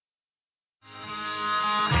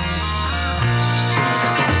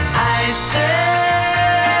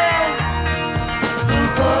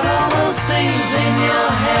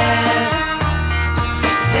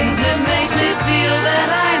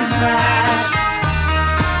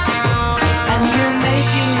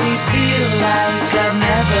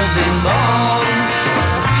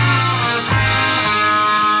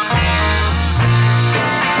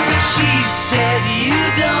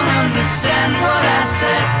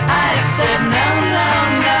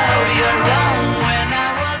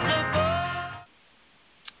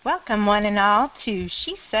welcome one and all to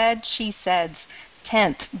She Said, She Said's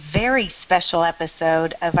 10th very special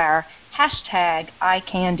episode of our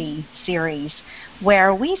 #iCandy series,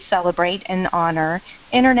 where we celebrate and honor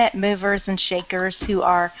Internet movers and shakers who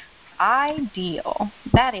are ideal.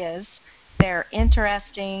 That is, they're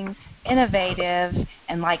interesting, innovative,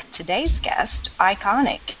 and like today's guest,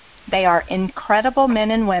 iconic. They are incredible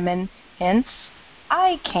men and women, hence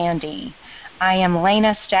iCandy. I am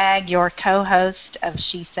Lena Stagg, your co-host of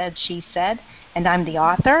She Said, She Said, and I'm the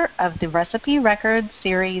author of the Recipe Records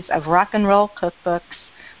series of rock and roll cookbooks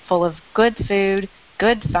full of good food,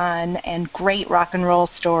 good fun, and great rock and roll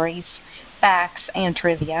stories, facts, and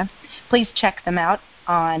trivia. Please check them out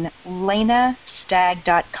on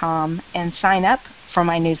lenastagg.com and sign up for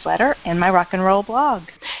my newsletter and my rock and roll blog.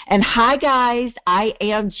 And hi, guys. I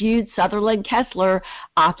am Jude Sutherland Kessler,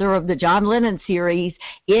 author of the John Lennon series.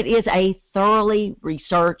 It is a thoroughly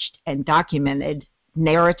researched and documented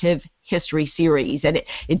narrative history series, and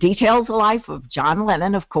it details the life of John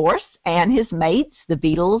Lennon, of course, and his mates, the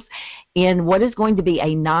Beatles, in what is going to be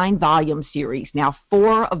a 9-volume series. Now,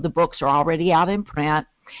 4 of the books are already out in print,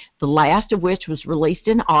 the last of which was released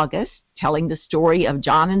in August, telling the story of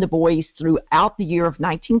John and the boys throughout the year of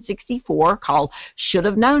 1964, called Should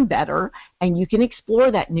Have Known Better. And you can explore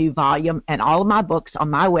that new volume and all of my books on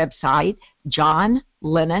my website,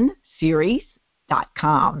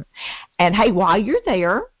 johnlennonseries.com. And hey, while you're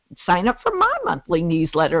there, sign up for my monthly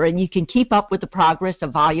newsletter, and you can keep up with the progress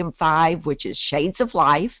of Volume 5, which is Shades of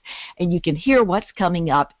Life, and you can hear what's coming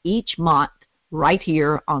up each month right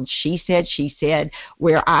here on She Said, She Said,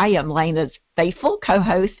 where I am Lena's faithful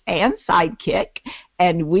co-host and sidekick,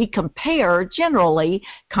 and we compare generally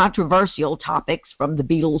controversial topics from the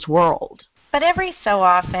Beatles world. But every so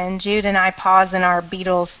often, Jude and I pause in our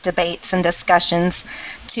Beatles debates and discussions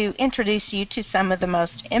to introduce you to some of the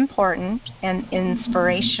most important and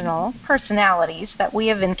inspirational personalities that we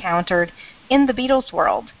have encountered in the Beatles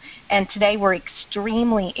world. And today we're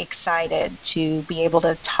extremely excited to be able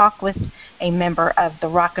to talk with a member of the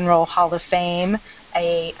Rock and Roll Hall of Fame,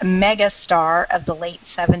 a mega star of the late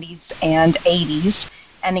 70s and 80s,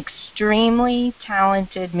 an extremely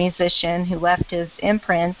talented musician who left his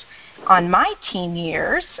imprint on my teen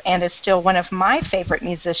years and is still one of my favorite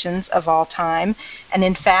musicians of all time. And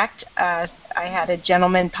in fact, I had a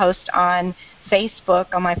gentleman post on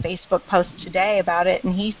Facebook, on my Facebook post today about it,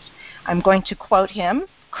 and I'm going to quote him.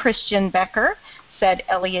 Christian Becker said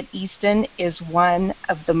Elliot Easton is one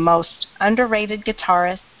of the most underrated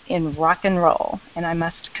guitarists in rock and roll, and I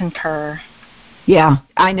must concur. Yeah,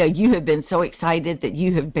 I know you have been so excited that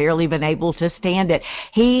you have barely been able to stand it.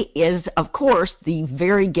 He is, of course, the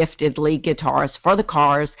very gifted lead guitarist for the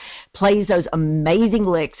Cars, plays those amazing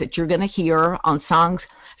licks that you're going to hear on songs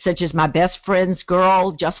such as My Best Friend's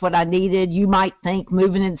Girl, Just What I Needed, You Might Think,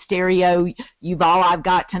 Moving in Stereo, You've All I've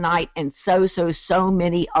Got Tonight, and so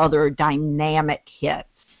many other dynamic hits.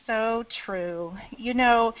 So true. You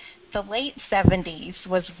know, the late 70s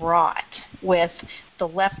was wrought with the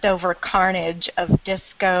leftover carnage of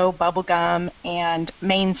disco, bubblegum, and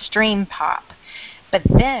mainstream pop. But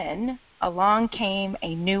then along came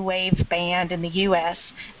a new wave band in the U.S.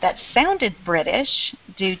 that sounded British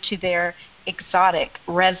due to their exotic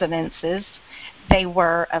resonances. They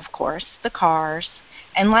were, of course, the Cars.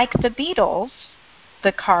 And like the Beatles,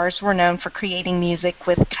 the Cars were known for creating music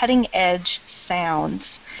with cutting-edge sounds.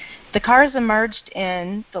 The Cars emerged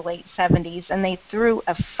in the late 70s, and they threw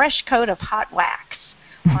a fresh coat of hot wax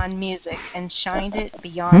on music and shined it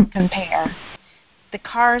beyond compare. The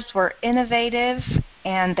Cars were innovative,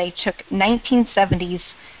 and they took 1970s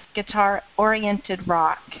guitar-oriented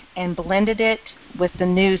rock and blended it with the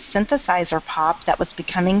new synthesizer pop that was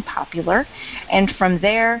becoming popular. And from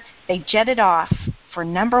there, they jetted off for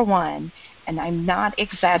 #1, and I'm not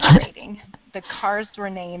exaggerating. The Cars were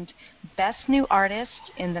named Best New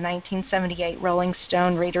Artist in the 1978 Rolling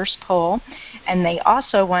Stone Readers' Poll, and they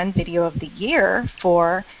also won Video of the Year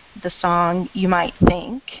for the song You Might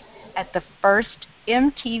Think at the first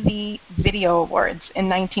MTV Video Awards in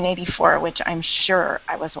 1984, which I'm sure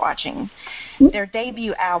I was watching. Their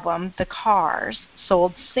debut album, The Cars,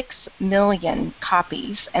 sold 6 million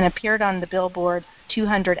copies and appeared on the Billboard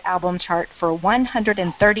 200 album chart for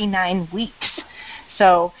 139 weeks.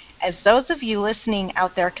 So, as those of you listening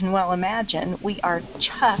out there can well imagine, we are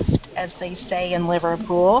chuffed, as they say in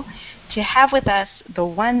Liverpool, to have with us the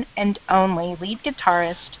one and only lead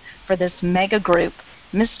guitarist for this mega group,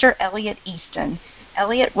 Mr. Elliot Easton.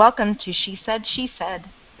 Elliot, welcome to She Said, She Said.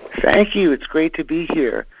 Thank you. It's great to be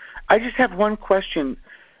here. I just have one question.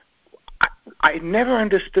 I never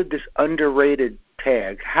understood this underrated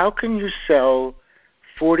tag. How can you sell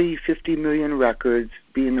 40, 50 million records,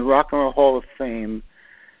 be in the Rock and Roll Hall of Fame,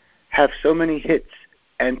 have so many hits,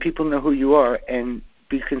 and people know who you are, and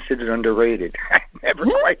be considered underrated. I never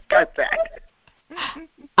quite got that.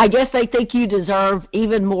 I guess they think you deserve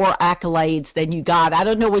even more accolades than you got. I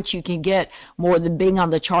don't know what you can get more than being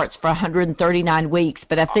on the charts for 139 weeks,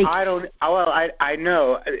 but I think I don't. Well, I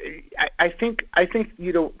know. I think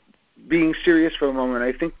being serious for a moment,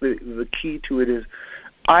 I think the key to it is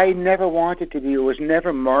I never wanted to be, or was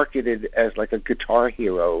never marketed as like a guitar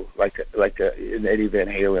hero, like an Eddie Van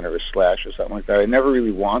Halen or a Slash or something like that. I never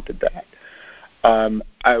really wanted that.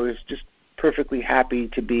 I was just perfectly happy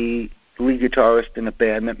to be lead guitarist in a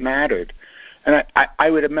band that mattered. And I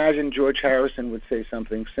would imagine George Harrison would say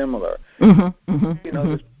something similar. Mm-hmm, mm-hmm, you know,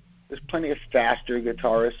 mm-hmm. there's plenty of faster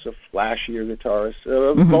guitarists, of flashier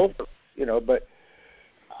guitarists, both, but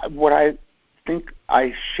what I think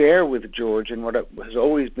I share with George and what has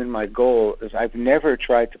always been my goal is I've never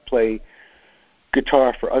tried to play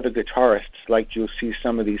guitar for other guitarists like you'll see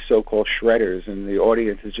some of these so-called shredders, and the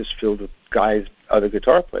audience is just filled with guys, other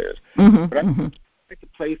guitar players. Mm-hmm, But I like to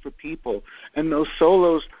play for people, and those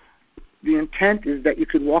solos, the intent is that you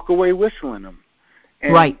could walk away whistling them.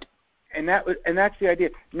 And, right. And that's the idea.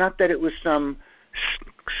 Not that it was some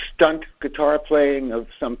stunt guitar playing of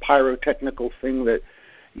some pyrotechnical thing that,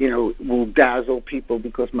 will dazzle people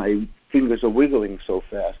because my fingers are wiggling so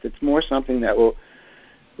fast. It's more something that will,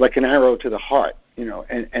 like an arrow to the heart, and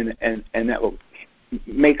that will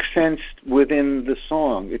make sense within the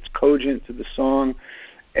song. It's cogent to the song,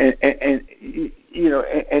 and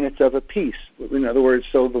it's of a piece. In other words,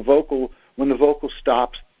 so when the vocal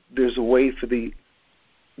stops, there's a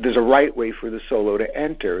right way for the solo to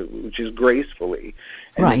enter, which is gracefully,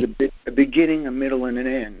 and right. There's a beginning, a middle, and an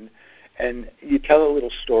end. And you tell a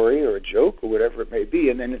little story or a joke or whatever it may be,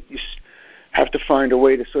 and then you have to find a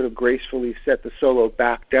way to sort of gracefully set the solo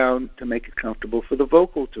back down to make it comfortable for the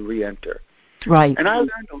vocal to re-enter. Right. And I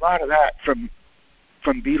learned a lot of that from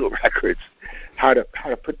Beatle records, how to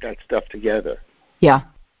put that stuff together. Yeah.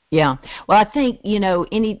 Yeah. Well, I think,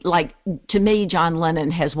 to me, John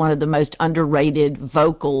Lennon has one of the most underrated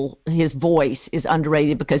his voice is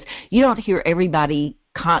underrated because you don't hear everybody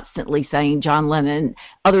constantly saying John Lennon,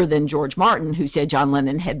 other than George Martin, who said John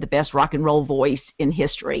Lennon had the best rock and roll voice in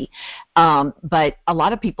history. But a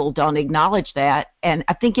lot of people don't acknowledge that. And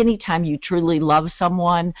I think anytime you truly love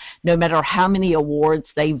someone, no matter how many awards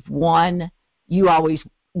they've won, you always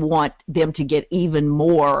want them to get even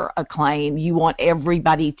more acclaim. You want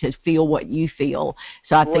everybody to feel what you feel.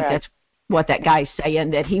 So I think that's what that guy's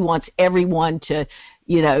saying, that he wants everyone to,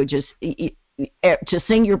 to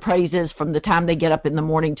sing your praises from the time they get up in the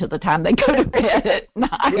morning to the time they go to bed at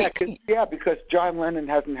night. Because John Lennon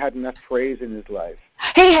hasn't had enough praise in his life.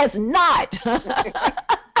 He has not.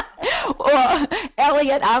 Well,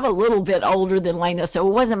 Elliot, I'm a little bit older than Lena, so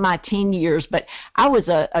it wasn't my teen years, but I was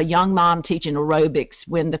a young mom teaching aerobics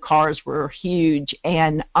when the Cars were huge,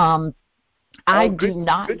 and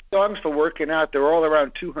Good songs for working out. They're all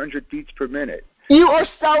around 200 beats per minute. You are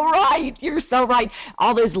so right. You're so right.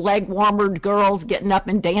 All those leg-warmered girls getting up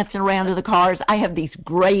and dancing around to the Cars. I have these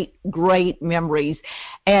great, great memories.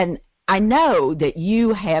 And I know that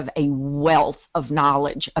you have a wealth of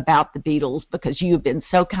knowledge about the Beatles because you have been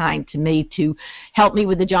so kind to me to help me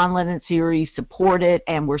with the John Lennon series, support it,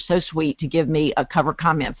 and were so sweet to give me a cover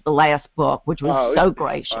comment for the last book, which was so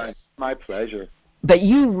gracious. Fine. My pleasure. But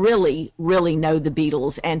you really, really know the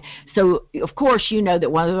Beatles. And so, of course, you know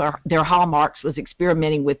that one of their hallmarks was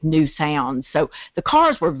experimenting with new sounds. So the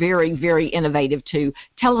Cars were very, very innovative, too.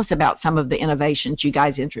 Tell us about some of the innovations you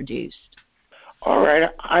guys introduced. All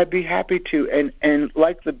right. I'd be happy to. And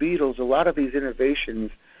like the Beatles, a lot of these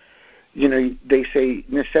innovations, they say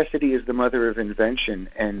necessity is the mother of invention.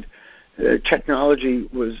 And technology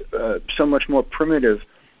was so much more primitive,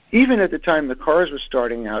 even at the time the Cars were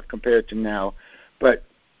starting out compared to now. But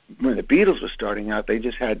when the Beatles were starting out, they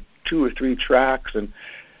just had 2 or 3 tracks and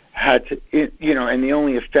had to, and the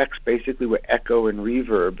only effects basically were echo and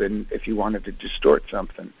reverb, and if you wanted to distort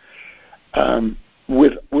something.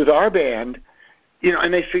 With our band,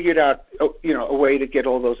 and they figured out, a way to get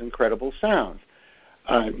all those incredible sounds.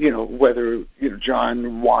 Whether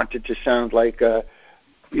John wanted to sound like a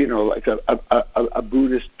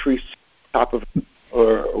Buddhist priest top of,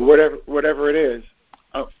 or whatever it is.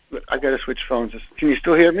 Oh, I got to switch phones. Can you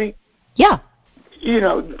still hear me? Yeah.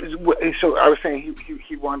 So I was saying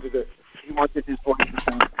he wanted his voice to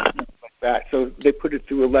sound like that. So they put it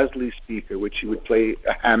through a Leslie speaker, which he would play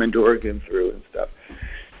a Hammond organ through and stuff.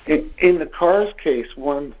 In the Cars case,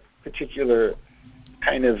 one particular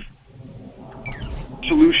kind of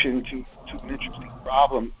solution to an interesting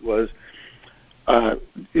problem was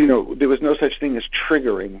there was no such thing as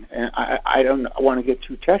triggering. And I don't want to get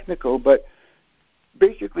too technical, but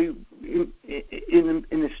basically, in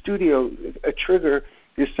the studio, a trigger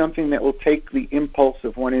is something that will take the impulse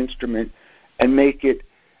of one instrument and make it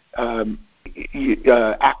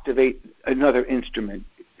activate another instrument,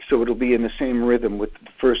 so it'll be in the same rhythm with the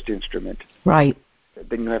first instrument. Right.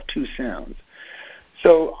 Then you have two sounds.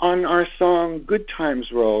 So on our song "Good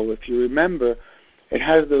Times Roll," if you remember, it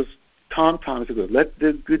has those tom-toms that go, "Let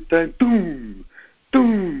the good times, boom,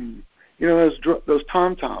 boom." Those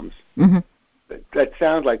tom-toms that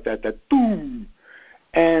sound like that boom.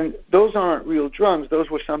 And those aren't real drums. Those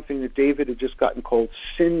were something that David had just gotten called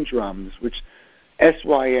syn drums, which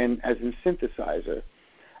SYN as in synthesizer.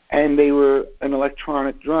 And they were an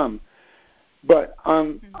electronic drum. But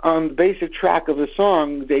on the basic track of the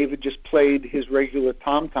song, David just played his regular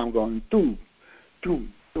tom-tom going, doom,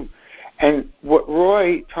 doom, doom. And what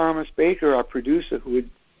Roy Thomas Baker, our producer, who had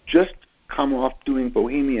just come off doing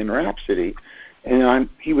Bohemian Rhapsody, and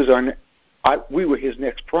we were his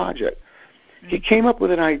next project, he came up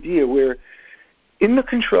with an idea where in the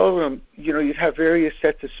control room, you'd have various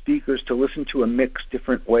sets of speakers to listen to a mix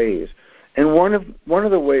different ways. And one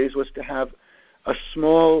of the ways was to have a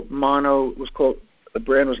small mono, the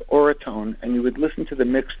brand was Oratone, and you would listen to the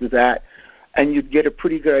mix to that, and you'd get a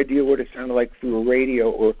pretty good idea what it sounded like through a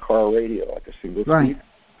radio or a car radio, like a single speaker.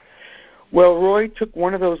 Well, Roy took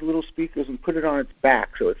one of those little speakers and put it on its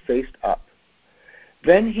back so it faced up.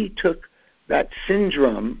 Then he took that syn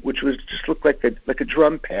drum, which just looked like a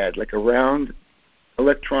drum pad, like a round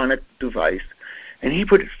electronic device, and he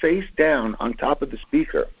put it face down on top of the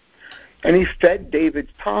speaker. And he fed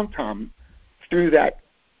David's tom-tom through that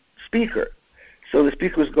speaker. So the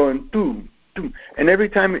speaker was going boom, boom. And every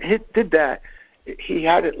time it did that, he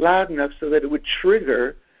had it loud enough so that it would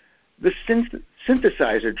trigger the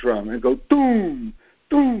synthesizer drum and go boom,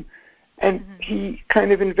 boom. And he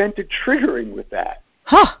kind of invented triggering with that.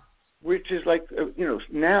 Huh. Which is like,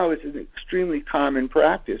 now it's an extremely common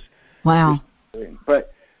practice. Wow.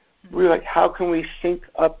 But we were like, how can we sync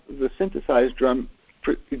up the synthesized drum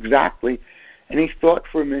exactly? And he thought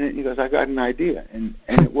for a minute, and he goes, I got an idea. And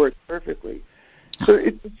it worked perfectly. So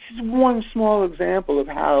it's one small example of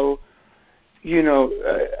how, you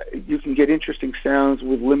can get interesting sounds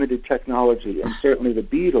with limited technology. And certainly the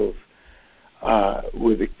Beatles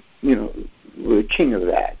were the king of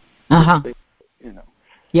that. Uh-huh.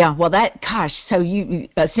 Yeah, well, so you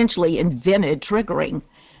essentially invented triggering,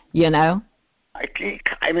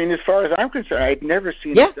 I mean, as far as I'm concerned, I'd never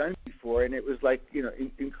seen it done before, and it was like,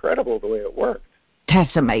 incredible the way it worked.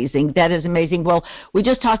 That's amazing. That is amazing. Well, we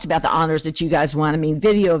just talked about the honors that you guys won. I mean,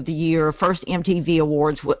 Video of the Year, first MTV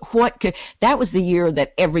Awards. That was the year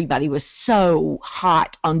that everybody was so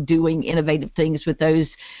hot on doing innovative things with those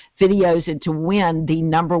videos, and to win the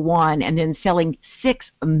 #1 and then selling 6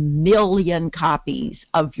 million copies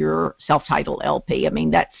of your self-titled LP. I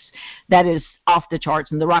mean, that is off the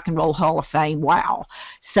charts in the Rock and Roll Hall of Fame. Wow.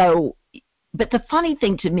 So, but the funny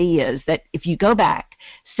thing to me is that if you go back,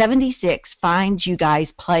 76 finds you guys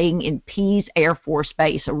playing in Pease Air Force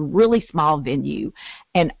Base, a really small venue,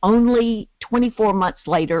 and only 24 months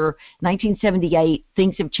later, 1978,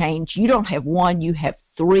 things have changed. You don't have one, you have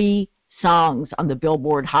 3 songs on the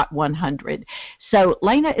Billboard Hot 100. So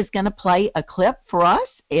Lena is going to play a clip for us.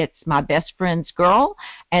 It's My Best Friend's Girl,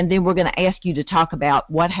 and then we're going to ask you to talk about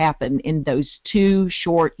what happened in those 2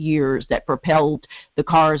 short years that propelled the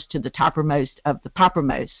Cars to the toppermost of the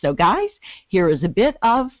poppermost. So guys, here is a bit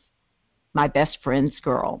of My Best Friend's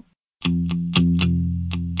Girl.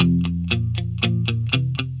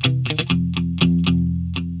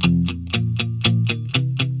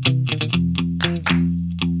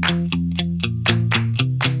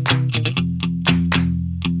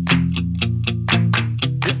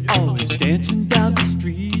 Dancing down the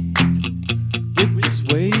street with your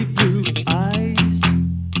sway blue eyes.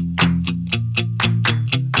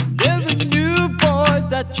 Every new boy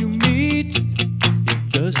that you meet, he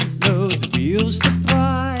doesn't know the real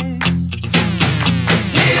surprise.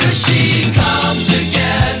 Here she comes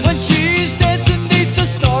again when she's dancing beneath the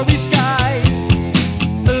starry sky.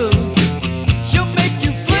 Oh, she'll make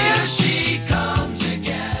you feel. Here she comes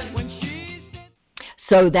again when she's dancing.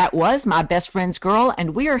 So that was My Best Friend's Girl,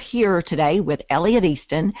 and we are here today with Elliot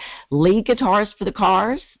Easton, lead guitarist for the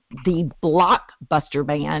Cars, the Blockbuster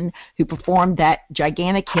band who performed that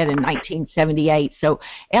gigantic hit in 1978. So,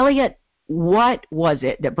 Elliot, what was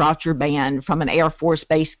it that brought your band from an Air Force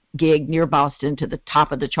Base gig near Boston to the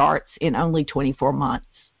top of the charts in only 24 months?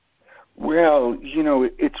 Well,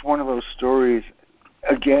 it's one of those stories,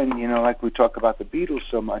 again, like we talk about the Beatles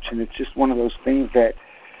so much, and it's just one of those things that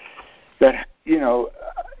that, you know,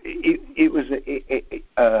 it was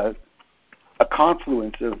a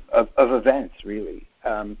confluence of events, really.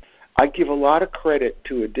 I give a lot of credit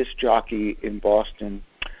to a disc jockey in Boston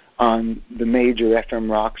on the major FM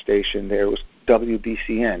rock station. There was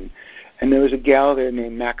WBCN, and there was a gal there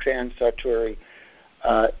named Maxanne Sartori,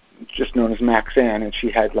 just known as Maxanne, and she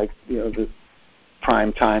had, like, you know, the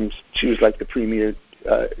prime times. She was like the premier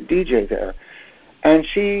DJ there, and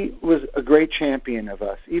she was a great champion of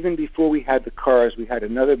us. Even before we had the Cars, we had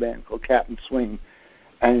another band called Captain Swing,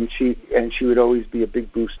 and she would always be a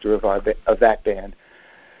big booster of that band.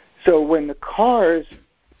 So when the Cars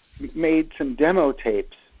made some demo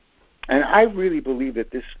tapes, and I really believe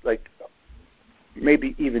that this, like,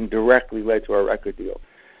 maybe even directly led to our record deal.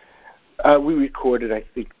 We recorded, I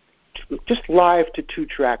think, just live to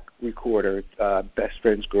 2-track recorder, Best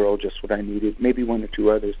Friend's Girl, Just What I Needed, maybe one or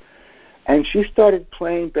two others. And she started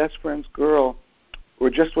playing Best Friend's Girl,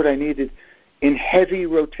 or Just What I Needed, in heavy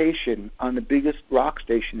rotation on the biggest rock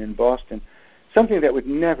station in Boston, something that would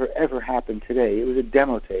never, ever happen today. It was a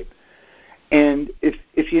demo tape. And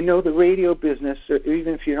if you know the radio business, or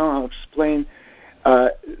even if you don't, I'll explain,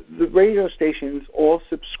 the radio stations all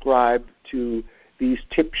subscribe to these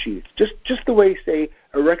tip sheets, just the way, say,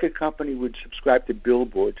 a record company would subscribe to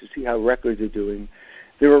Billboard to see how records are doing.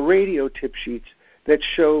 There are radio tip sheets that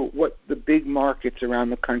show what the big markets around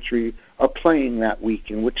the country are playing that week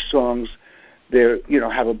and which songs they're, you know,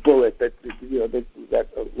 have a bullet that, you know, that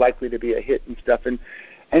are likely to be a hit and stuff. And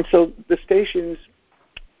so the stations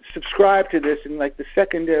subscribe to this, and like the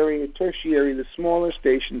secondary and tertiary, the smaller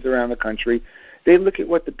stations around the country, they look at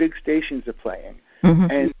what the big stations are playing,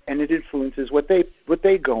 and it influences what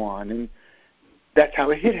they go on, and that's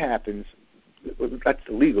how a hit happens. That's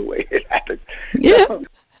the legal way it happens. Yeah.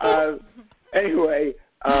 So, anyway,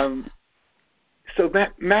 so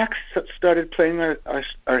Max started playing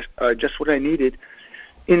our Just What I Needed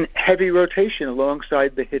in heavy rotation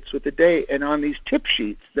alongside the hits with the day, and on these tip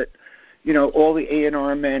sheets that, you know, all the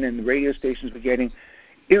A&R men and the radio stations were getting.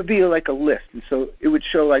 It would be like a list, and so it would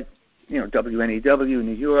show, like, you know, WNEW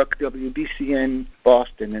New York, WBCN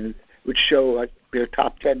Boston, and it would show like their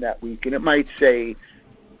top 10 that week, and it might say,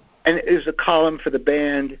 and it was a column for the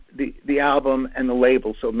band, the album, and the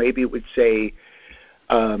label. So maybe it would say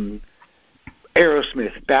Aerosmith,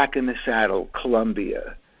 Back in the Saddle,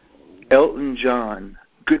 Columbia, Elton John,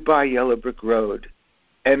 Goodbye Yellow Brick Road,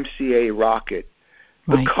 MCA Rocket,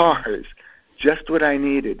 The Cars, Just What I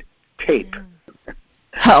Needed, tape.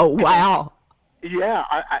 Oh, wow. Yeah,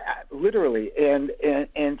 I literally, and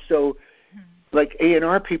so, like,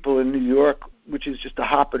 A&R people in New York, which is just a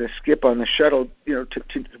hop and a skip on the shuttle, you know, to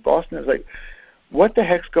Boston. I was like, what the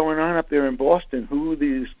heck's going on up there in Boston? Who are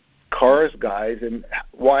these Cars guys, and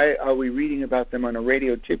why are we reading about them on a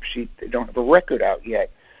radio tip sheet? They don't have a record out yet.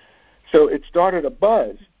 So it started a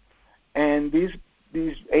buzz, and these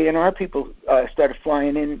A&R people started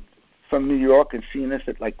flying in from New York and seeing us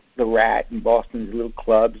at, like, the Rat in Boston's little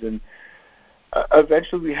clubs, and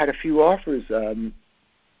eventually we had a few offers.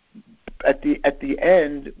 At the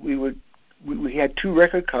end, we had 2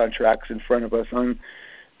 record contracts in front of us on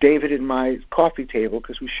David and my coffee table,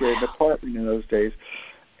 because we shared an apartment in those days,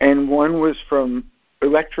 and one was from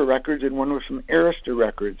Elektra Records and one was from Arista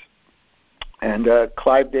Records, and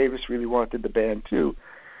Clive Davis really wanted the band too,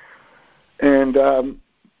 and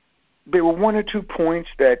there were 1 or 2 points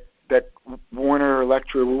that Warner or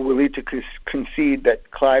Elektra were willing to concede that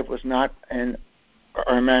Clive was not, and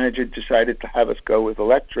our manager decided to have us go with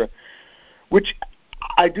Elektra, which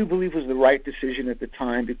I do believe was the right decision at the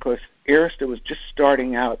time, because Arista was just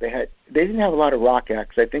starting out. They didn't have a lot of rock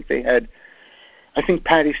acts. I think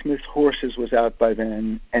Patti Smith's Horses was out by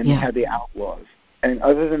then, and they had the Outlaws. And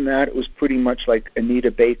other than that, it was pretty much like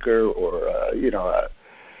Anita Baker or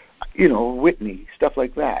Whitney, stuff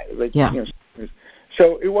like that. Like, you know,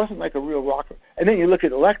 so it wasn't like a real rocker. And then you look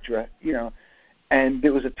at Elektra, you know, and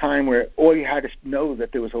there was a time where all you had to know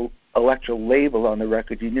that there was a Elektra label on the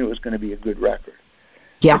record. You knew it was going to be a good record.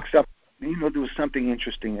 Yeah. Except, you know, there was something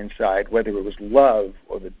interesting inside, whether it was Love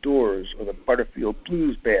or the Doors or the Butterfield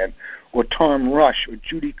Blues Band or Tom Rush or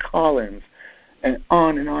Judy Collins, and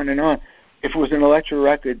on and on and on. If it was an Elektra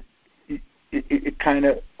record, it kind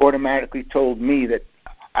of automatically told me that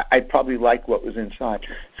I'd probably like what was inside.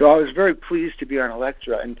 So I was very pleased to be on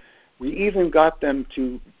Elektra, and we even got them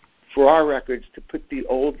to, for our records, to put the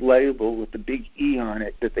old label with the big E on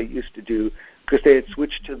it that they used to do, because they had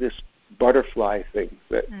switched to this butterfly thing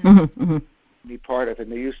that be part of.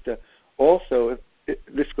 And they used to also,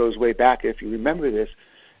 this goes way back if you remember this,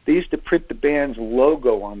 they used to print the band's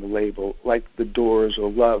logo on the label, like the Doors or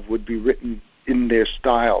Love would be written in their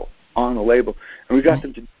style on the label, and we got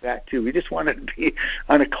them to do that too. We just wanted to be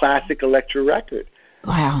on a classic Elektra record.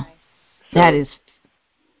 Wow, so, that is.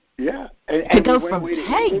 Yeah, and to go from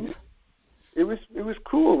tape. It was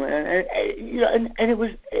cool, man, and it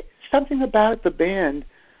was something about the band,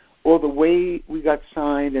 or the way we got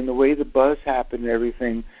signed, and the way the buzz happened, and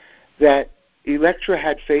everything, that Elektra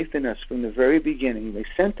had faith in us from the very beginning. They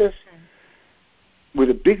sent us with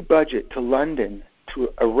a big budget to London to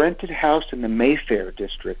a rented house in the Mayfair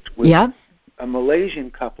district with a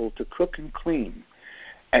Malaysian couple to cook and clean.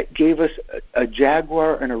 It gave us a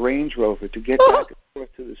Jaguar and a Range Rover to get back and forth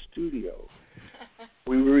to the studio.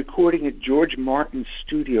 We were recording at George Martin's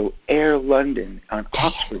studio, Air London, on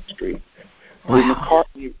Oxford Street. With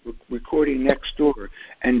McCartney recording next door,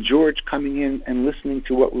 and George coming in and listening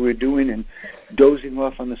to what we were doing and dozing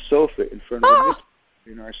off on the sofa in front of the mixer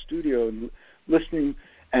in our studio and listening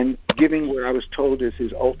and giving what I was told is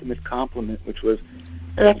his ultimate compliment, which was,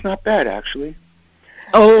 hey, "That's not bad, actually."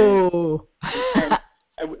 Oh. And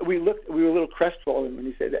we were a little crestfallen when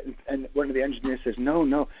he said that, and one of the engineers says,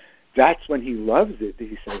 no, that's when he loves it that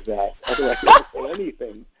he says that. Otherwise he doesn't say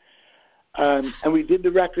anything. And we did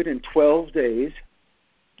the record in 12 days.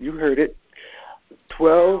 You heard it.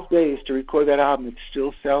 12 days to record that album. It's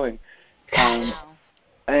still selling. And,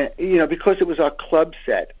 because it was our club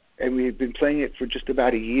set, and we had been playing it for just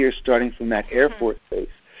about a year, starting from that Air Force base.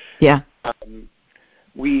 Yeah.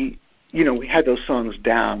 We had those songs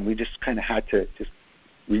down. We just kind of had to just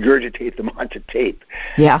regurgitate them onto tape.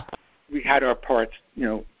 Yeah. We had our parts,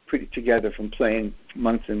 pretty together from playing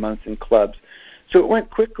months and months in clubs. So it went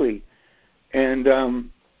quickly. And now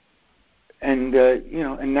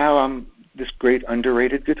I'm this great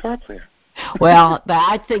underrated guitar player. Well,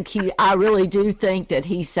 I really do think that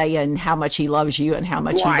he's saying how much he loves you and how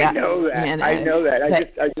much he I know that. I know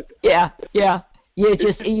that.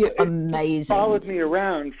 You're amazing. It followed me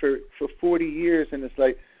around for 40 years, and it's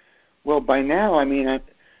like, well, by now, I'm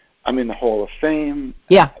in the Hall of Fame.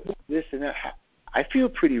 Yeah. This and that. I feel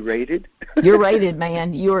pretty rated. You're rated,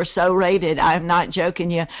 man. You are so rated. I'm not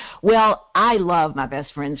joking you. Well, I love My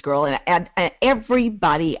Best Friend's Girl, and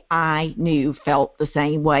everybody I knew felt the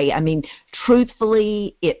same way. I mean,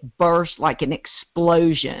 truthfully, it burst like an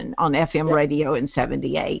explosion on FM radio in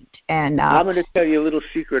 '78. And I'm going to tell you a little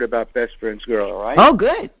secret about Best Friend's Girl, all right? Oh,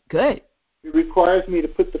 good. It requires me to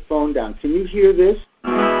put the phone down. Can you hear this?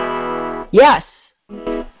 Yes.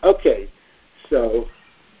 Okay, so...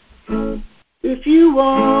 If you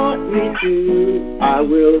want me to, I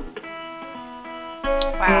will.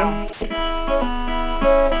 Wow.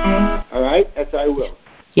 All right, as I will.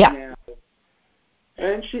 Yeah. Now,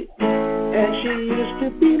 and she used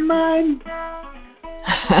to be mine.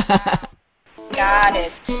 Got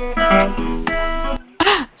it.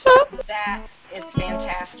 That is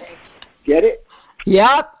fantastic. Get it?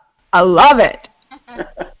 Yep. I love it.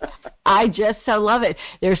 I just so love it.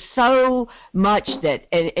 There's so much that,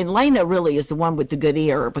 and Lena really is the one with the good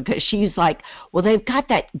ear, because she's like, well, they've got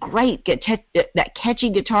that great, that catchy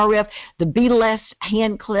guitar riff, the Beatlesque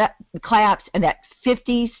hand claps, and that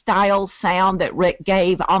 50s style sound that Rick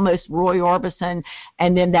gave, almost Roy Orbison,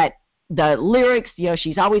 and then the lyrics,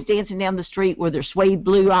 she's always dancing down the street with her suede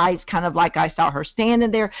blue eyes, kind of like I saw her standing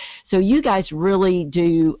there. So you guys really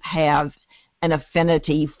do have an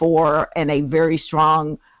affinity for and a very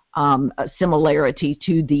strong a similarity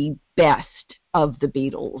to the best of the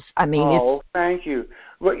Beatles. I mean, thank you.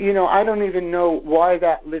 Well, I don't even know why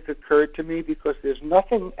that lick occurred to me, because there's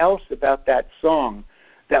nothing else about that song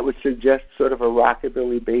that would suggest sort of a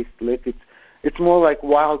rockabilly-based lick. It's more like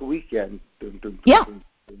Wild Weekend. Yeah. But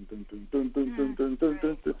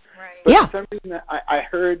for some reason, I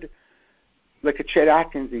heard like a Chet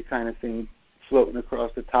Atkinsy kind of thing floating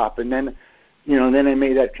across the top, and then, then I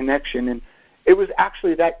made that connection, and it was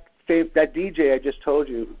actually that DJ I just told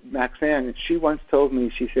you, Maxanne, and she once told me,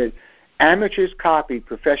 she said, "Amateurs copy,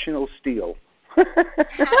 professionals steal." I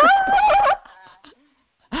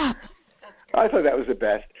thought that was the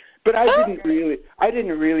best. But I didn't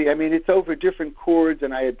really, I mean, it's over different chords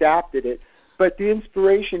and I adapted it, but the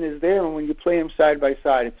inspiration is there, and when you play them side by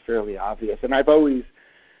side, it's fairly obvious. And I've always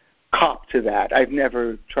copped to that. I've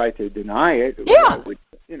never tried to deny it. Yeah.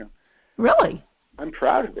 Really? I'm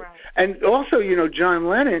proud of it. Right. And also, John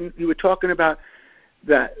Lennon, you were talking about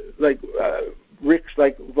that, like Rick's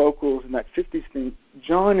like vocals and that 50s thing.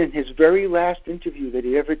 John, in his very last interview that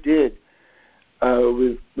he ever did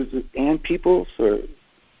was it Ann Peoples or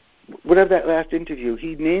whatever, that last interview,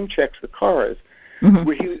 he name checks the Cars,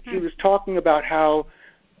 where he was talking about how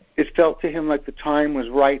it felt to him like the time was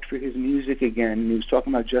right for his music again. And he was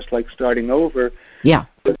talking about just like starting over. Yeah.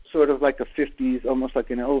 But sort of like a 50s, almost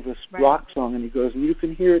like an Elvis rock song. And he goes, and you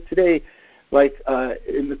can hear it today, like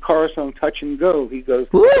in the chorus song Touch and Go. He goes,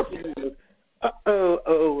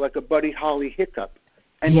 uh-oh, like a Buddy Holly hiccup.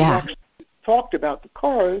 And he actually talked about the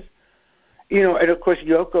Cars, you know, and of course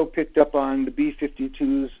Yoko picked up on the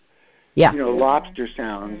B-52's, you know, lobster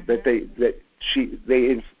sounds that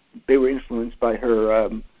they were influenced by her,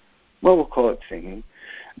 well, we'll call it singing.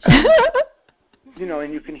 You know,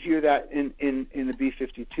 and you can hear that in the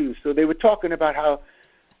B-52. So they were talking about how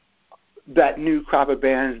that new crop of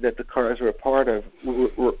bands that the Cars were a part of,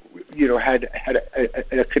 were you know, had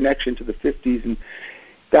a connection to the 50s, and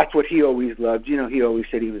that's what he always loved. You know, he always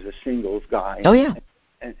said he was a singles guy. Oh yeah.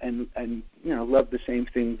 And you know, loved the same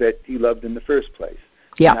thing that he loved in the first place.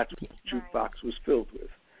 Yeah. And that's what the jukebox was filled with.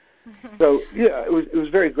 So yeah, it was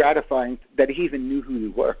very gratifying that he even knew who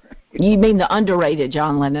you were. You mean the underrated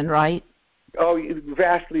John Lennon, right? Oh,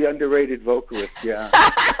 vastly underrated vocalist, yeah.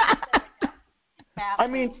 I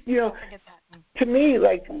mean, you know, to me,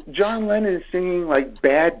 like John Lennon singing like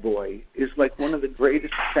 "Bad Boy" is like one of the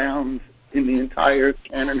greatest sounds in the entire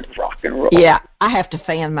canon of rock and roll. Yeah, I have to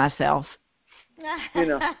fan myself. You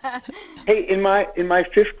know, hey, in my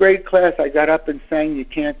 5th grade class, I got up and sang "You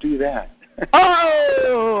Can't Do That."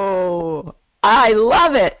 Oh, I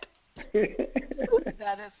love it.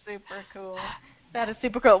 That is super cool. That is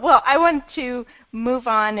super cool. Well, I want to move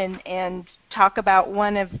on and talk about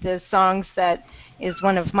one of the songs that is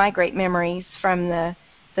one of my great memories from the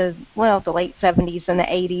late 70s and the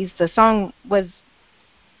 80s. The song was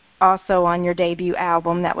also on your debut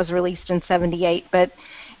album that was released in 78, but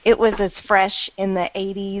it was as fresh in the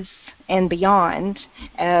 80s and beyond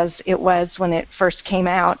as it was when it first came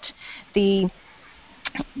out.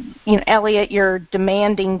 Elliot, your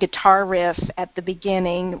demanding guitar riff at the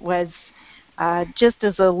beginning was just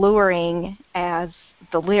as alluring as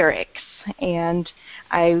the lyrics, and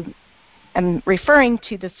I am referring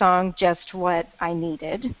to the song "Just What I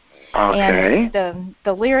Needed." Okay. And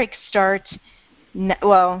the lyrics start, not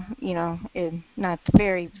the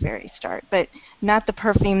very, very start, but not the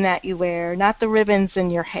perfume that you wear, not the ribbons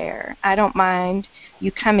in your hair. I don't mind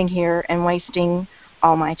you coming here and wasting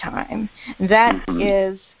all my time. That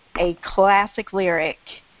is a classic lyric,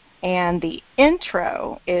 and the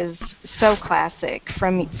intro is so classic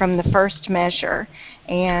from the first measure,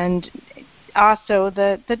 and also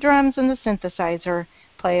the drums and the synthesizer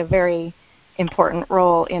play a very important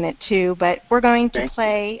role in it too. But we're going to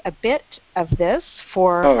play a bit of this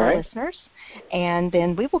for our listeners, and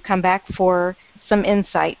then we will come back for some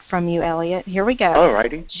insight from you, Elliot. Here we go. All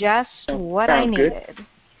righty. Just What I Needed. Good.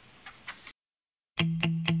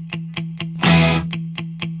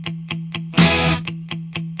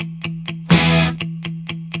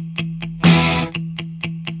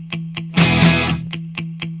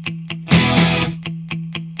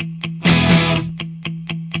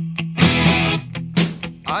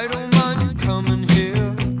 I don't mind you coming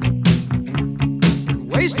here,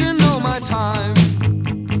 wasting all my time.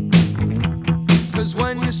 'Cause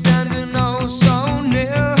when you're standing oh so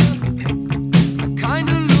near, I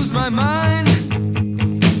kinda lose my mind.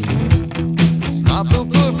 It's not the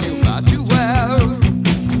perfume that you wear,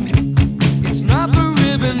 it's not the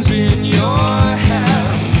ribbons in your hair.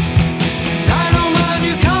 And I don't mind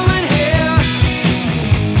you coming here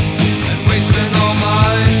and wasting all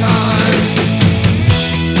my time.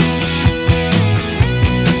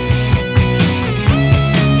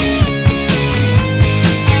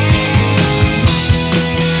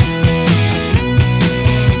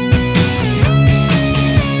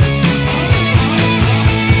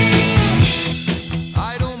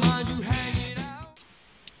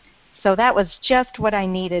 So that was Just What I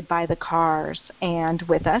Needed by the Cars, and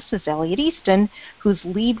with us is Elliot Easton, whose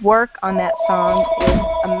lead work on that song is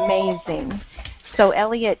amazing. So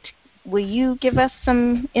Elliot, will you give us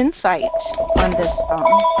some insight on this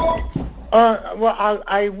song? Well,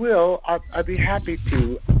 I will. I'd be happy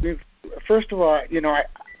to. First of all,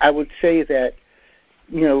 I would say that,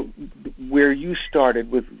 where you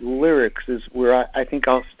started with lyrics is where I think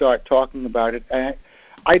I'll start talking about it.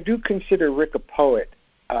 I do consider Rick a poet,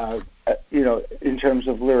 in terms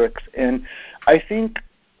of lyrics. And I think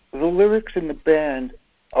the lyrics in the band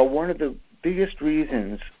are one of the biggest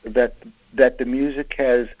reasons that the music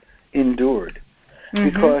has endured. Mm-hmm.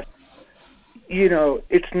 Because,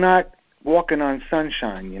 it's not walking on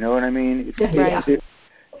sunshine, you know what I mean? Right.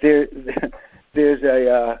 There's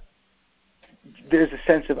a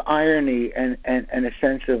sense of irony and a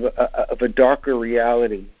sense of a darker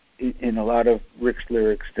reality in a lot of Rick's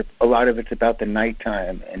lyrics. A lot of it's about the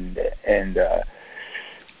nighttime and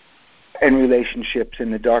and relationships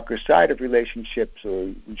and the darker side of relationships,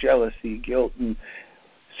 or jealousy, guilt, and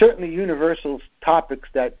certainly universal topics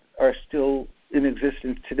that are still in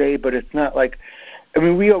existence today. But it's not like, I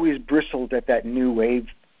mean, we always bristled at that new wave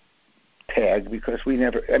tag because we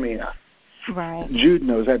never, I mean, right. Jude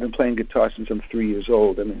knows I've been playing guitar since I'm 3 years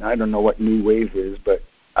old. I mean, I don't know what new wave is, but,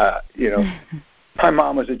 you know, my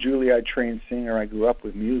mom was a Juilliard trained singer. I grew up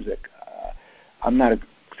with music. I'm not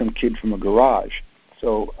some kid from a garage.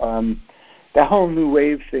 So that whole new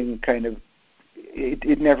wave thing kind of,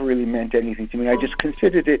 it never really meant anything to me. I just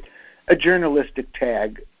considered it a journalistic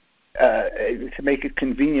tag to make it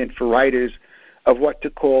convenient for writers of what to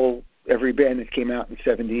call every band that came out in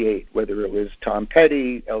 '78, whether it was Tom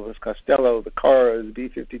Petty, Elvis Costello, the Cars,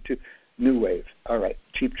 B-52, new wave. All right,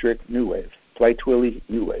 Cheap Trick, new wave. Fly Twilly,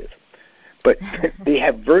 new wave. But they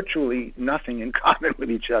have virtually nothing in common with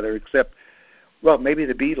each other except, well, maybe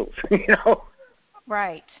the Beatles, you know?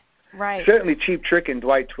 Right, right. Certainly Cheap Trick and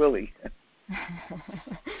Dwight Twilley.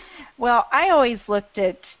 Well, I always looked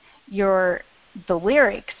at the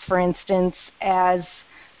lyrics, for instance, as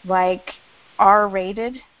like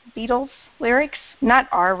R-rated Beatles lyrics. Not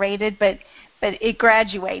R-rated, but it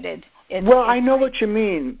graduated. Well, I know what you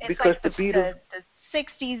mean, because like the Beatles... The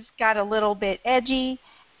 60s got a little bit edgy,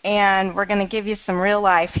 and we're going to give you some real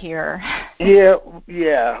life here.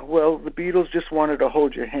 Yeah. Well, the Beatles just wanted to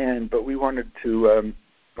hold your hand, but we wanted to,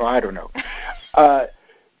 well, I don't know. But,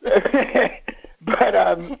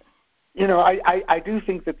 you know, I do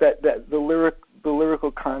think that the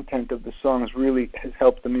lyrical content of the songs really has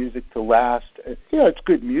helped the music to last. Yeah, it's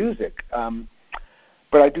good music.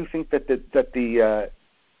 But I do think that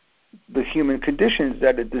the human conditions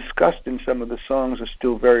that are discussed in some of the songs are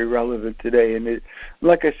still very relevant today. And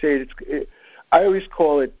like I say, I always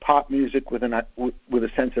call it pop music with a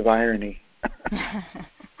sense of irony.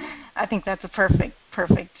 I think that's a perfect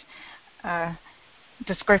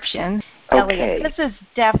description. Okay. Elliot, this is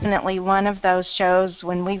definitely one of those shows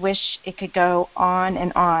when we wish it could go on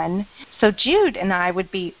and on. So Jude and I would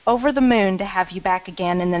be over the moon to have you back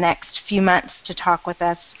again in the next few months to talk with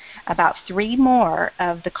us about 3 more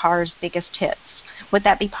of the Cars' biggest hits. Would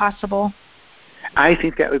that be possible? I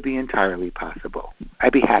think that would be entirely possible.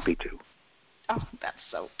 I'd be happy to. Oh, that's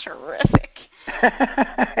so terrific.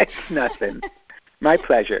 It's nothing. My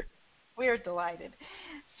pleasure. We're delighted.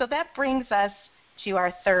 So that brings us to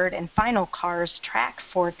our third and final Cars track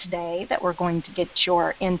for today that we're going to get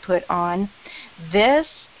your input on. This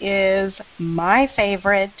is my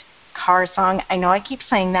favorite Cars song. I know I keep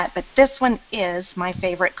saying that, but this one is my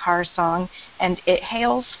favorite Cars song, and it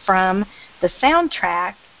hails from the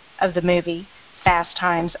soundtrack of the movie Fast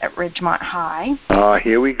Times at Ridgemont High. Oh,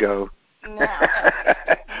 here we go. Now,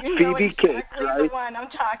 you know Phoebe exactly Cates, right? The one I'm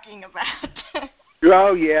talking about.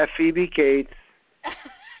 Oh yeah, Phoebe Cates.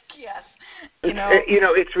 Yes.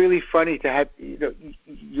 It's really funny to have.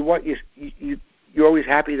 You're always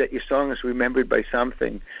happy that your song is remembered by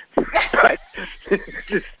something. But in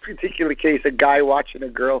this particular case, a guy watching a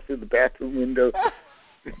girl through the bathroom window.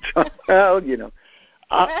 Well,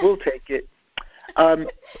 we'll take it.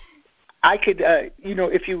 I could,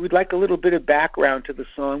 if you would like a little bit of background to the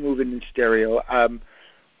song "Moving in Stereo,"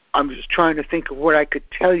 I'm just trying to think of what I could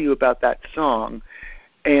tell you about that song,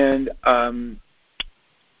 and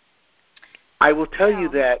I will tell you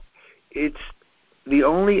that it's the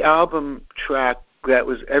only album track that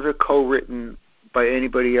was ever co-written by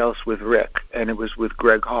anybody else with Rick, and it was with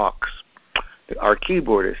Greg Hawkes, our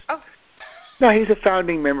keyboardist. Oh. No, he's a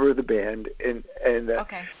founding member of the band, and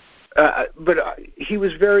okay. But he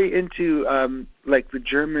was very into like the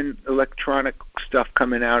German electronic stuff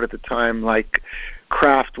coming out at the time, like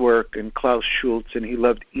Kraftwerk and Klaus Schulze, and he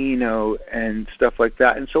loved Eno and stuff like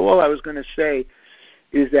that. And so all I was going to say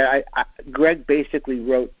is that Greg basically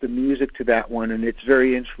wrote the music to that one, and it's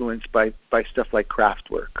very influenced by stuff like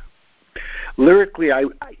Kraftwerk. Lyrically, I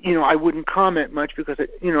wouldn't comment much because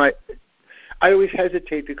I always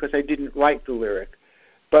hesitate because I didn't write the lyric.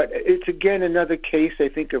 But it's again another case, I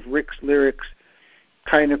think, of Rick's lyrics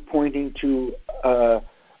kind of pointing to a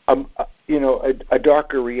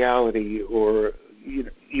darker reality, or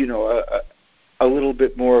a little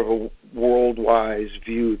bit more of a world-wise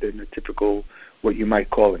view than a typical, what you might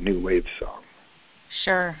call, a new wave song.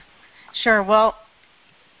 Sure. Well,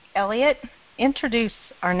 Elliot, introduce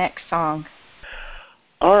our next song.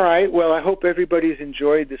 All right. Well, I hope everybody's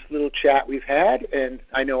enjoyed this little chat we've had, and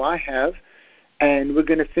I know I have. And we're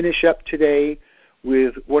going to finish up today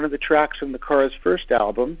with one of the tracks from the Cars' first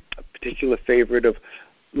album, a particular favorite of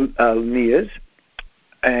Nia's,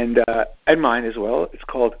 and mine as well. It's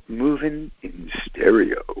called "Moving in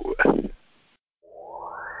Stereo."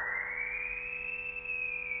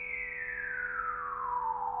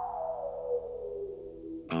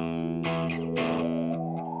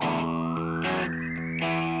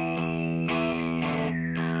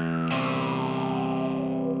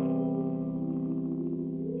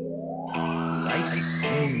 Life's the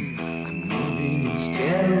same, I'm moving in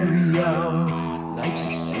stereo. Life's the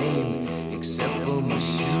same, except for my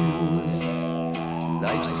shoes.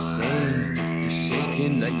 Life's the same, you're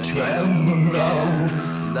shaking like tremolo.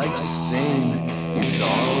 Life's the same, it's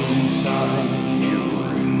all inside you.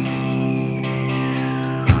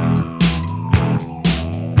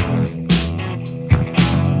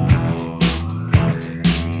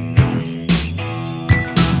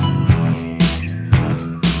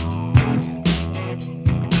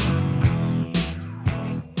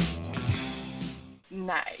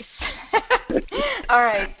 Nice. All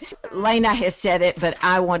right. Lena has said it, but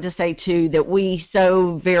I want to say, too, that we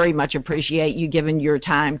so very much appreciate you giving your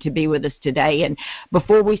time to be with us today. And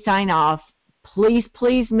before we sign off, please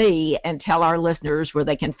me and tell our listeners where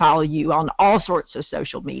they can follow you on all sorts of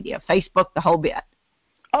social media, Facebook, the whole bit.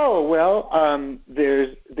 Oh, well,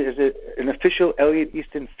 there's an official Elliot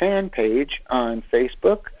Easton fan page on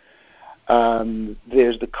Facebook.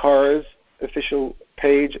 There's the Cars official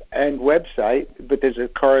page and website, but there's a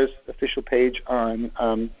Cars official page on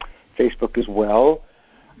Facebook as well.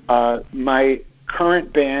 My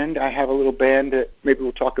current band, I have a little band that maybe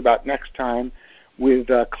we'll talk about next time, with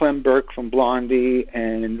Clem Burke from Blondie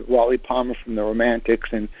and Wally Palmer from the Romantics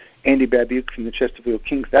and Andy Babiuk from the Chesterfield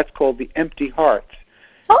Kings. That's called The Empty Hearts.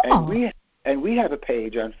 Oh. And we have a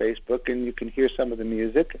page on Facebook, and you can hear some of the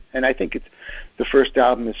music. And I think it's the first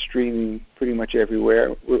album is streaming pretty much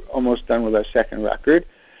everywhere. We're almost done with our second record.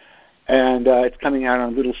 And it's coming out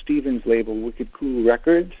on Little Steven's label, Wicked Cool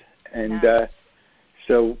Records. And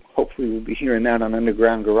so hopefully we'll be hearing that on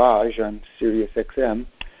Underground Garage on Sirius XM.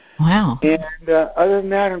 Wow. And other than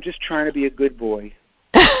that, I'm just trying to be a good boy.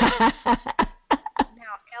 Now,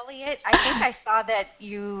 Elliot, I think I saw that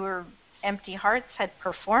your Empty Hearts had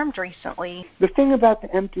performed recently. The thing about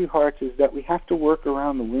the Empty Hearts is that we have to work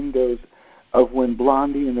around the windows of when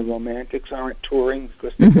Blondie and the Romantics aren't touring,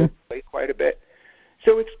 because they don't play quite a bit.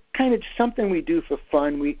 So it's kind of something we do for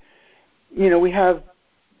fun. We have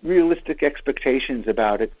realistic expectations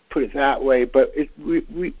about it, put it that way, but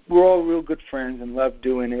we're all real good friends and love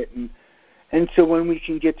doing it, and so when we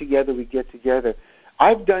can get together, we get together.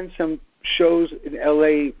 I've done some shows in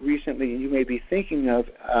L.A. recently, and you may be thinking of,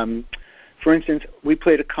 for instance, we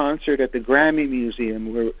played a concert at the Grammy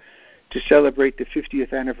Museum where, to celebrate the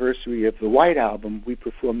 50th anniversary of the White Album, we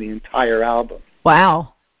performed the entire album.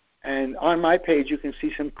 Wow. And on my page, you can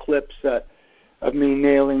see some clips of me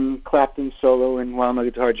nailing Clapton's solo and While My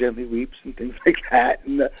Guitar Gently Weeps and things like that.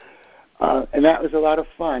 And that was a lot of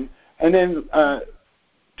fun. And then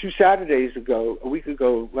 2 Saturdays ago,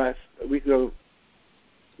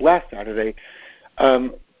 last Saturday,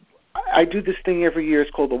 I do this thing every year.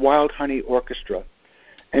 It's called the Wild Honey Orchestra.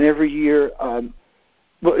 And every year,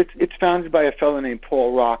 it's founded by a fellow named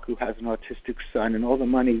Paul Rock, who has an autistic son, and all the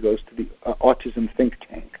money goes to the Autism Think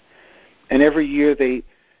Tank. And every year they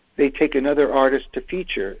take another artist to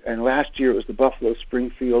feature. And last year it was the Buffalo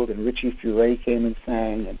Springfield, and Richie Furay came and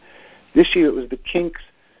sang. And this year it was the Kinks,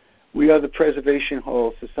 We Are the Preservation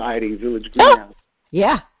Hall Society, Village Greenhouse.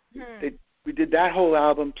 Yeah. We did that whole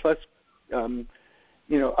album, plus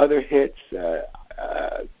other hits.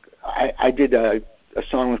 I did a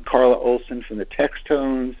song with Carla Olson from the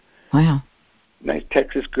Textones. Wow. Nice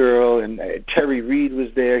Texas Girl. And Terry Reid was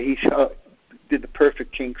there. He did the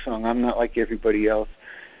perfect Kink song, I'm Not Like Everybody Else.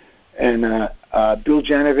 And Bill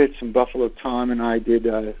Janovitz and Buffalo Tom and I did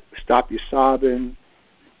Stop Your Sobbin',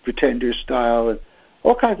 Pretender Style, and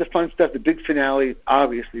all kinds of fun stuff. The big finale,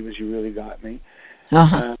 obviously, was You Really Got Me.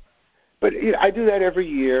 But I do that every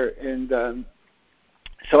year, and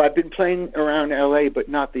so I've been playing around L.A., but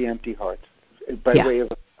not the Empty Hearts, by way of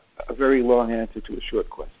a very long answer to a short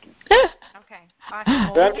question. Okay,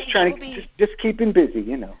 awesome. But I'm just trying to just keeping busy,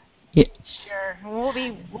 Yeah. Sure. We'll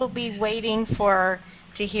be waiting to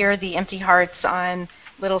hear the Empty Hearts on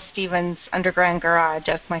Little Steven's Underground Garage.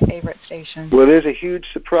 That's my favorite station. Well, there's a huge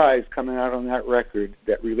surprise coming out on that record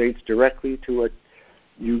that relates directly to what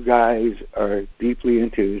you guys are deeply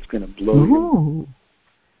into. It's going to blow you.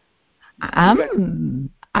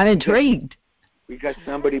 I'm intrigued. We got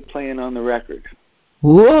somebody playing on the record.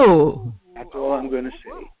 Whoa. That's all I'm going to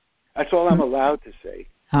say. That's all I'm allowed to say.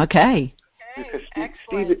 Okay. Because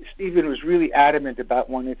Stephen was really adamant about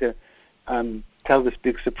wanting to tell this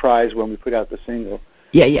big surprise when we put out the single.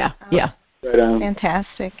 Yeah. But,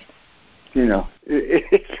 fantastic.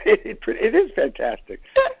 It is fantastic.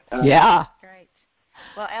 Yeah. Great.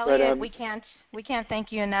 Well, Elliot, we can't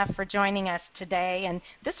thank you enough for joining us today. And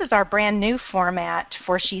this is our brand new format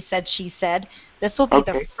for She Said, She Said. This will be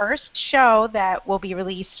the first show that will be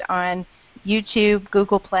released on YouTube,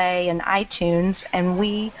 Google Play, and iTunes, and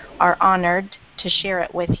we are honored to share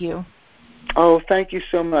it with you. Oh, thank you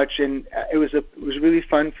so much, and it was really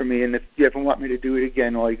fun for me. And if you ever want me to do it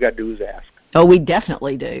again, all you got to do is ask. Oh, we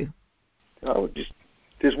definitely do. Oh,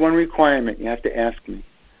 there's one requirement: you have to ask me.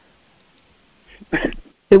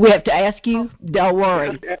 Do we have to ask you? Don't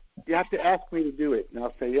worry. You have to ask me to do it, and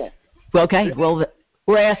I'll say yes. Okay, well,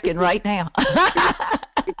 we're asking right now.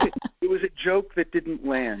 It was a joke that didn't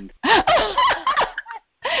land.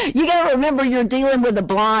 You got to remember you're dealing with a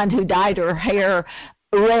blonde who dyed her hair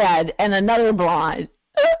red and another blonde.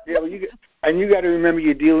 Yeah, well, you got to remember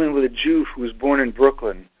you're dealing with a Jew who was born in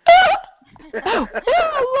Brooklyn. I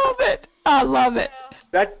love it. I love it.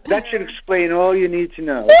 That should explain all you need to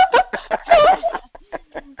know.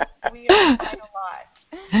 We are quite a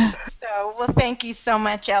lot. So, well, thank you so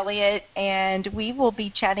much, Elliot, and we will be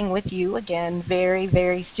chatting with you again very,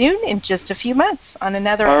 very soon in just a few months on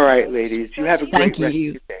another All episode. right, ladies. You have a great rest of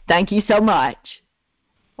your day. Thank you so much.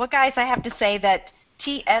 Well, guys, I have to say that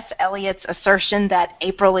T.S. Eliot's assertion that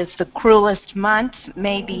April is the cruelest month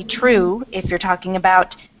may be true if you're talking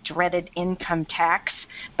about dreaded income tax,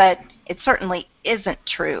 but it certainly isn't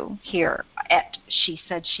true here at She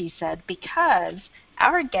Said, because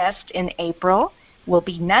our guest in April will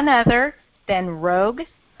be none other than Rogue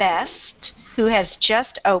Best, who has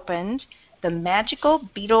just opened the Magical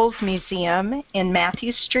Beatles Museum in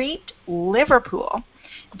Matthew Street, Liverpool.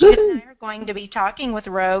 Jude and I are going to be talking with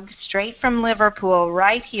Rogue straight from Liverpool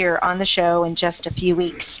right here on the show in just a few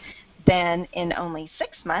weeks. Then, in only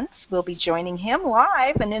 6 months, we'll be joining him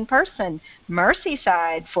live and in person,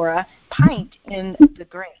 Merseyside, for a pint in the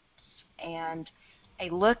Grapes and a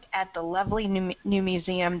look at the lovely new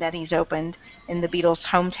museum that he's opened in the Beatles'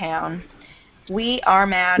 hometown. We are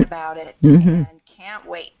mad about it and can't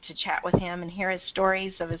wait to chat with him and hear his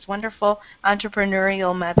stories of his wonderful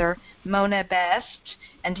entrepreneurial mother, Mona Best,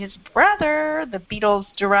 and his brother, the Beatles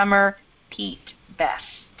drummer, Pete Best,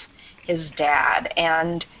 his dad,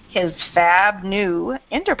 and his fab new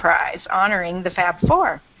enterprise honoring the Fab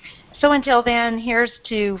Four. So until then, here's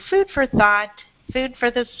to food for thought, food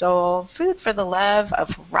for the soul, food for the love of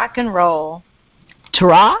rock and roll.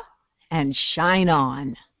 Ta-ra and shine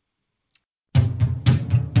on.